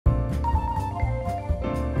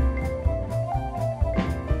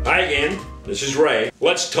Hi again, this is Ray.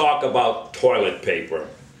 Let's talk about toilet paper.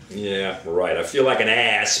 Yeah, right, I feel like an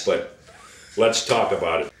ass, but let's talk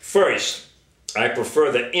about it. First, I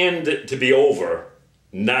prefer the end to be over,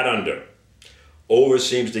 not under. Over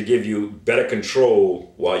seems to give you better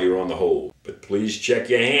control while you're on the hole. But please check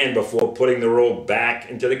your hand before putting the roll back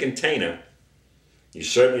into the container. You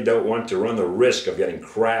certainly don't want to run the risk of getting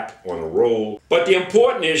crap on the roll. But the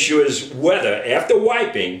important issue is whether, after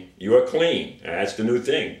wiping, you are clean. That's the new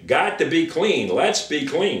thing. Got to be clean. Let's be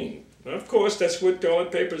clean. Of course, that's what toilet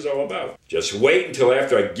paper is all about. Just wait until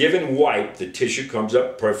after a given wipe, the tissue comes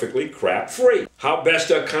up perfectly crap-free. How best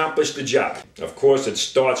to accomplish the job? Of course, it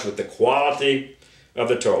starts with the quality of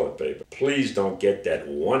the toilet paper. Please don't get that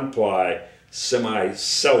one-ply,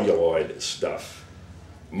 semi-celluloid stuff.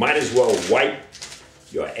 Might as well wipe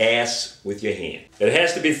your ass with your hand. It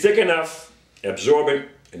has to be thick enough, absorbent,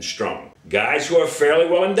 and strong. Guys who are fairly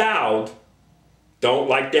well endowed don't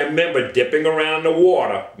like their member dipping around in the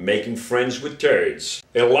water, making friends with turds.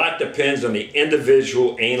 A lot depends on the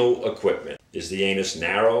individual anal equipment. Is the anus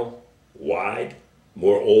narrow, wide,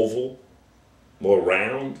 more oval, more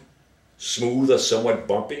round, smooth or somewhat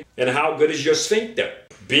bumpy? And how good is your sphincter?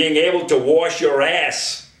 Being able to wash your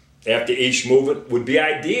ass after each movement would be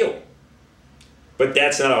ideal. But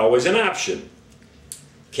that's not always an option.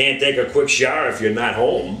 Can't take a quick shower if you're not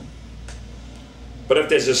home. But if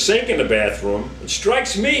there's a sink in the bathroom, it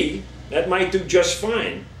strikes me that might do just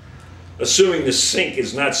fine. Assuming the sink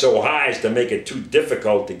is not so high as to make it too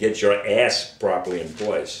difficult to get your ass properly in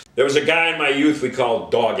place. There was a guy in my youth we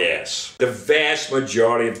called dog ass. The vast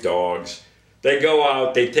majority of dogs, they go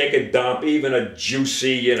out, they take a dump, even a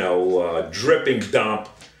juicy, dripping dump,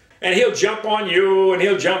 and he'll jump on you and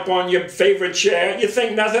he'll jump on your favorite chair. You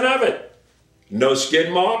think nothing of it. No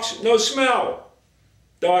skid marks, no smell.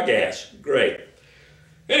 Dog ass, great.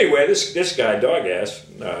 Anyway, this guy, dog ass,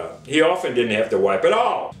 he often didn't have to wipe at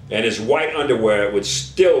all. And his white underwear would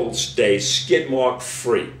still stay skid mark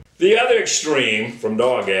free. The other extreme from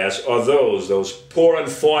dog ass are those poor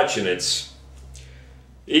unfortunates,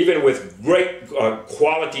 even with great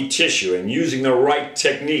quality tissue and using the right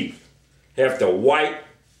technique, have to wipe,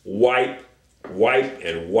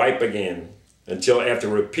 and wipe again until after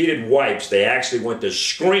repeated wipes they actually want to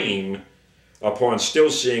scream upon still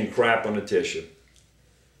seeing crap on the tissue.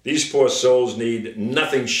 These poor souls need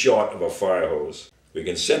nothing short of a fire hose. We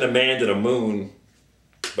can send a man to the moon,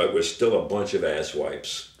 but we're still a bunch of ass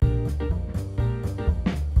wipes.